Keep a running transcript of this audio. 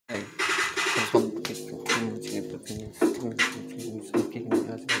opinions. Kicking you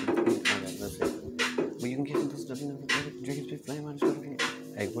guys. That's it. But you can get into stuff, drinking spit flame on the stuff.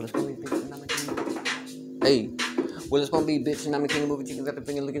 Hey, well, it's gonna be bitch, and I'm a king. Hey, well, it's gonna be bitch, and I'm a king. Moving chickens at the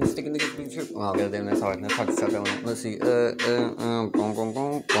finger, looking, sticking, niggas, big trip. Oh, goddamn, that's hard. That's hard to start that one. Let's see.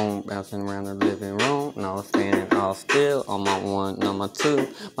 Boom, bouncing around the living room. No, standing all still on my one, on my 2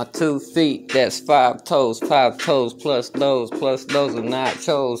 feet. That's 5 toes plus those are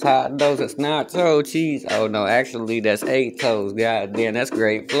nachos, hot dogs. That's nacho cheese. Oh no, actually that's 8 toes. Goddamn, that's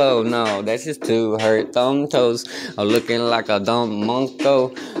great flow. No, that's just 2 hurt thumb toes. I'm looking like a dumb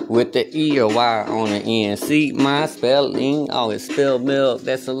monko with the E or Y on the end. See my spelling? Oh, it's spelled milk.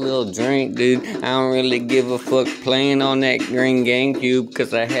 That's a little drink, dude. I don't really give a fuck playing on that green GameCube,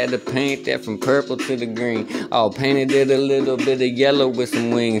 cause I had to paint that from purple to the green. Oh, painted it a little bit of yellow with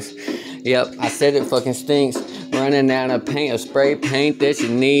some wings. Yep, I said it fucking stinks. Running out of paint, or spray paint that you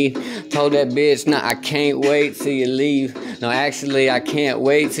need. Told that bitch, nah, I can't wait till you leave. No, actually, I can't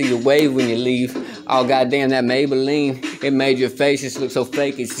wait till you wave when you leave. Oh, goddamn, that Maybelline, it made your face just look so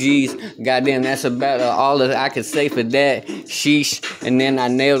fake, it's G's. Goddamn, that's about all that I could say for that. Sheesh. And then I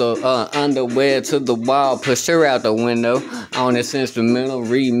nailed her underwear to the wall, pushed her out the window on this instrumental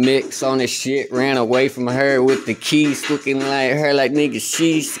remix on this shit. Ran away from her with the keys, looking like her like nigga,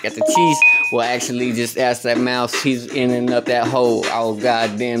 she's got the cheese. Well, actually, just ask that mouse, he's in and up that hole. Oh,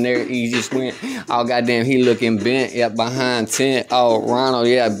 goddamn, there he just went. Oh, goddamn, he looking bent, yeah, behind tent. Oh, Ronald,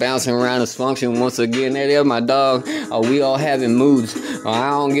 yeah, bouncing around his function once again. There, my dog. Oh, we all having moods. Oh,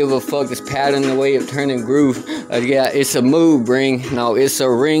 I don't give a fuck, this pattern, the way of turning groove. Yeah, it's a mood ring. No, it's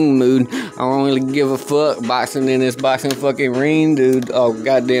a ring mood. I don't really give a fuck. Boxing in this boxing fucking ring, dude. Oh,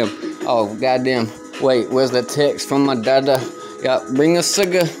 goddamn. Oh, goddamn. Wait, where's the text from my dada? Yeah, bring a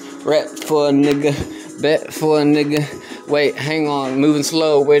cigar. Rap for a nigga, bet for a nigga. Wait, hang on, moving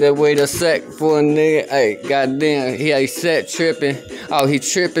slow. Wait a sec for a nigga. Hey, goddamn, he set tripping. Oh, he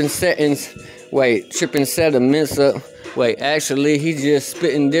tripping settings. Wait, tripping sediments up. Wait, actually, he just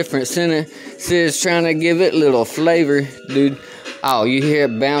spitting different sentences, trying to give it little flavor, dude. Oh, you hear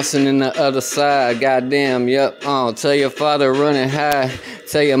it bouncing in the other side. Goddamn, yep. Oh, tell your father running high.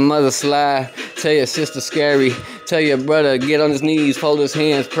 Tell your mother slide. Tell your sister scary. Tell your brother get on his knees, fold his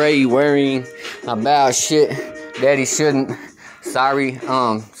hands, pray, worrying about shit that he shouldn't. Sorry,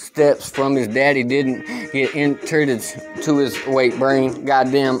 steps from his daddy didn't get entered to his brain.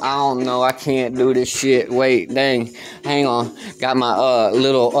 Goddamn, I don't know, I can't do this shit. Wait, dang, hang on. Got my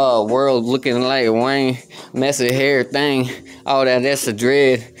little world looking like Wayne. Messy hair thing. Oh, that's a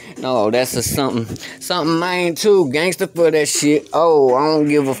dread. No, that's a something I ain't too gangster for that shit. Oh, I don't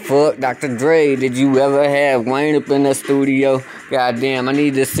give a fuck. Dr. Dre, did you ever have Wayne up in the studio? Goddamn, I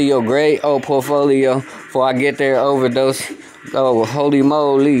need to see your great old portfolio before I get there overdose. Oh, holy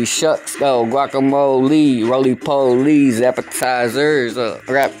moly, shucks, oh, guacamole, roly-polies, appetizers,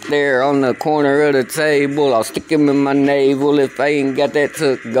 right there on the corner of the table. I'll stick them in my navel. If I ain't got that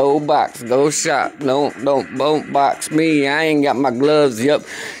to go box, go shop. Don't box me. I ain't got my gloves, yep.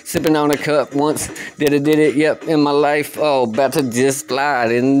 Sipping on a cup once, did it, yep, in my life. Oh, about to just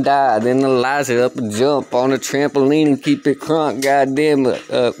slide and die. Then Elijah up and jump on a trampoline and keep it crunk. Goddamn,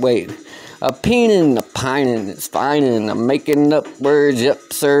 wait. A peening, a pining, it's fining, I'm making up words,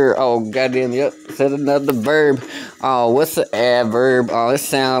 yep, sir. Oh, goddamn, yep, said another verb. Oh, what's an adverb? Oh, it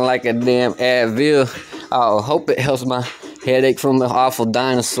sounds like a damn Advil. Oh, hope it helps my headache from the awful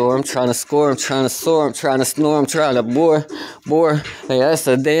dinosaur. I'm trying to score, I'm trying to soar, I'm trying to snore, I'm trying to bore. Hey, that's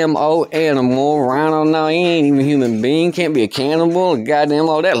a damn old animal. Rhino, no, he ain't even a human being, can't be a cannibal. Goddamn,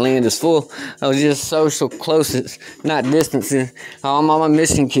 all that land is full of just social closeness, not distancing. Oh, I'm on my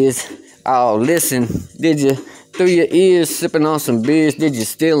mission, kids. Oh, listen, did you, through your ears, sipping on some beers, did you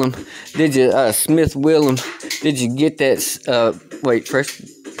steal them? Did you, Smith will them? Did you get that,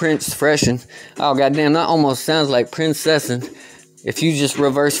 Prince Freshen? Oh, goddamn, that almost sounds like princessin'. If you just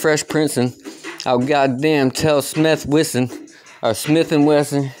reverse Fresh Princein'. Oh, goddamn, tell Smith Wesson, or Smith and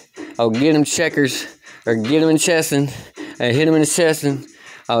Wesson, oh, get him checkers, or get him in chessin', and hit him in the chestin'.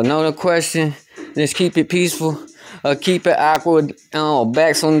 Oh, no question, just keep it peaceful. Keep it awkward. Oh,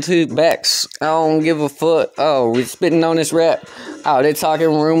 backs on two backs. I don't give a fuck. Oh, we spitting on this rap. Oh, they talking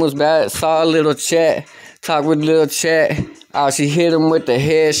rumors about it. Saw a little chat. Talk with little chat. Oh, she hit him with the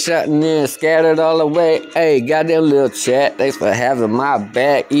headshot and then scattered all the way. Hey, goddamn little chat. Thanks for having my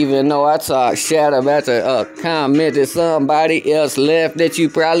back. Even though I talk shit about to comment that somebody else left that you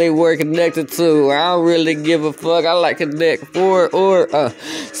probably were connected to. I don't really give a fuck. I like connect for or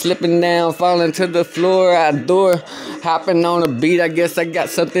slipping down, falling to the floor, outdoor, hopping on a beat. I guess I got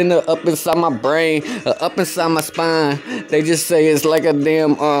something up inside my brain, up inside my spine. They just say it's like a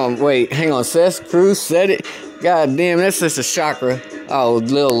damn wait, hang on, Seth Cruz said it. God damn, that's just a chakra. Oh,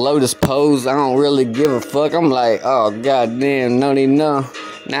 little lotus pose. I don't really give a fuck. I'm like, oh, goddamn, naughty,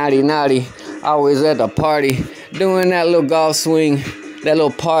 naughty. Always at the party, doing that little golf swing, that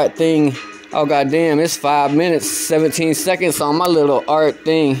little part thing. Oh, goddamn, it's 5 minutes, 17 seconds on my little art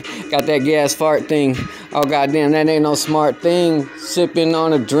thing. Got that gas fart thing. Oh, goddamn, that ain't no smart thing. Sipping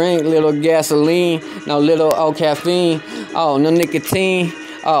on a drink, little gasoline. No little, oh, caffeine. Oh, no nicotine.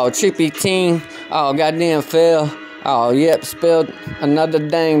 Oh, trippy ting. Oh, goddamn, fell. Oh, yep, spilled another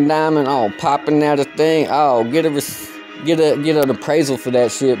dang diamond. Oh, popping out a thing. Oh, get an appraisal for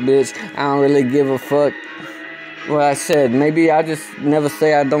that shit, bitch. I don't really give a fuck. Well, I said, maybe I just never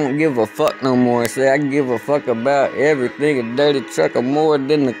say I don't give a fuck no more. Say I give a fuck about everything. A dirty truck or more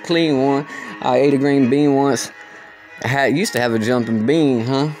than a clean one. I ate a green bean once. Used to have a jumping bean,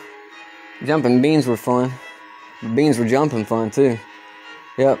 huh? Jumping beans were fun. Beans were jumping fun, too.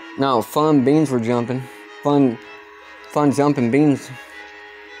 Yep. No, fun beans were jumping. Fun jumping beans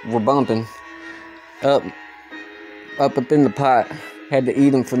were bumping. Up in the pot. Had to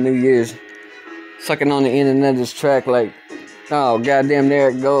eat them for New Year's. Sucking on the internet of this track like, oh, goddamn, there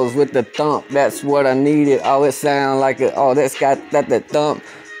it goes with the thump. That's what I needed. Oh, it sound like it. Oh, that's got that thump.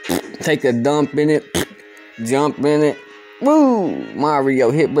 Take a dump in it. Jump in it. Woo! Mario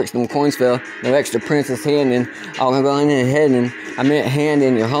hit bricks, them coins fell. No extra princess handing. Oh, I'm going in heading. I meant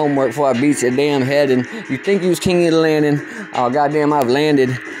handing your homework before I beat your damn head. And you think you was king of the landing. Oh, goddamn, I've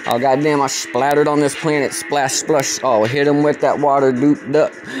landed. Oh, goddamn, I splattered on this planet. Splash, splush. Oh, hit him with that water duped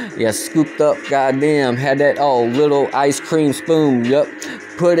up. Yeah, scooped up. Goddamn, had that, oh, little ice cream spoon. Yup.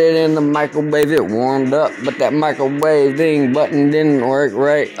 Put it in the microwave, it warmed up, but that microwave thing button didn't work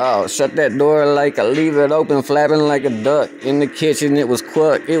right. Oh, shut that door like I leave it open, flapping like a duck. In the kitchen, it was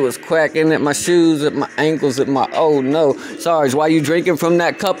quacking at my shoes, at my ankles, at my, oh no. Sarge, why you drinking from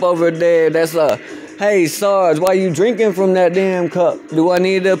that cup over there? That's a, hey Sarge, why you drinking from that damn cup? Do I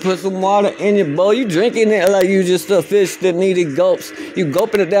need to put some water in your bowl? You drinking it like you just a fish that needed gulps. You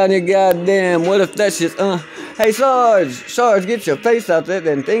gulping it down your goddamn, what if that's just, hey, Sarge, get your face out there,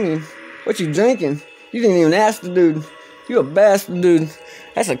 that thingy. What you drinking? You didn't even ask the dude. You a bastard, dude.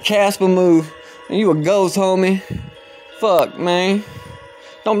 That's a Casper move. And you a ghost, homie. Fuck, man.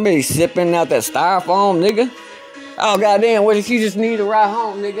 Don't be sipping out that styrofoam, nigga. Oh, goddamn, what if you just need a ride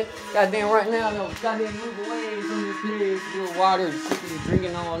home, nigga? Goddamn, right now, no, goddamn, move away from this place. Little water,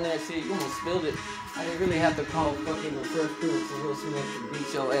 drinking all that shit. You almost spilled it. I didn't really have to call fucking the first food for Will Smith to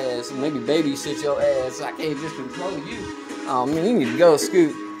beat your ass and maybe babysit your ass. I can't just control you. Oh, man, you need to go,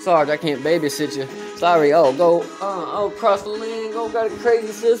 Scoot. Sarge, I can't babysit you. Sorry, oh, go, cross the land, go, got a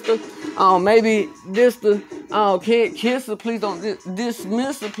crazy sister. Oh, maybe can't kiss her, please don't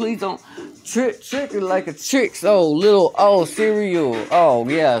dismiss her, please don't trick her like a chick. Oh, little, cereal. Oh,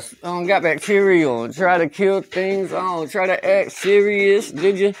 yes, got bacterial. Try to kill things, try to act serious,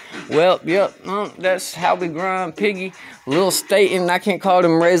 did you? Well, yep, that's how we grind, piggy. Little stating, I can't call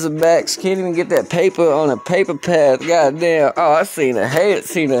them Razorbacks. Can't even get that paper on a paper path. Goddamn. Oh, I seen a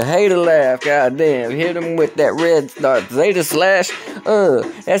hater laugh. Goddamn. Hit him with that red Darth Zeta slash.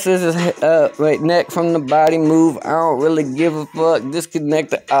 That's his neck from the body move. I don't really give a fuck. Disconnect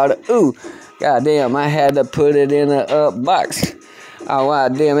the outer. Ooh. Goddamn, I had to put it in a box. Oh, wow,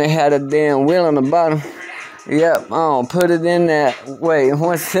 damn, it had a damn wheel on the bottom. Yep, put it in that. Wait,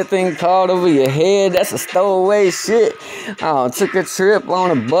 what's that thing called over your head? That's a stowaway shit. Took a trip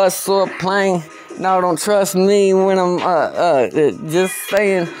on a bus or a plane. No, don't trust me when I'm just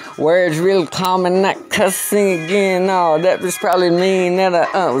saying words real common, not cussing again. No, that was probably mean that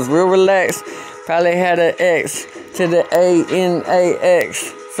I was real relaxed. Probably had an X to the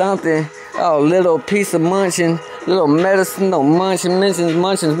ANAX something. Oh, little piece of munching, little medicine, no munching,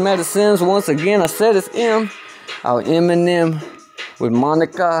 munching medicines. Once again, I said it's M. Oh, Eminem with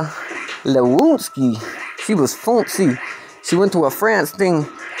Monica Lewinsky. She was funky. She went to a France thing.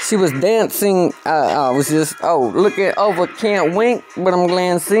 She was dancing. I was just, looking over, can't wink, but I'm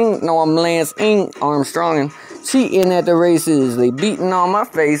glancing. No, I'm Lancing Armstrong and cheating at the races. They beating on my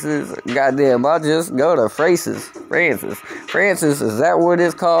faces. Goddamn, I just go to Francis, is that what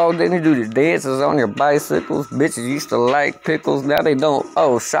it's called? Then you do the dances on your bicycles. Bitches used to like pickles. Now they don't.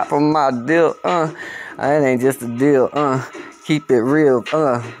 Oh, shop on my deal. That ain't just a deal. Keep it real.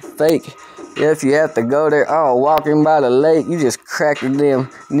 Fake. If you have to go there, walking by the lake, you just crack the damn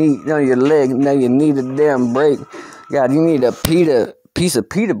knee on your leg. Now you need a damn break. God, you need a piece of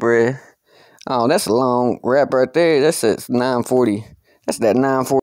pita bread. Oh, that's a long rap right there. That's at 9:40. That's that 9:40.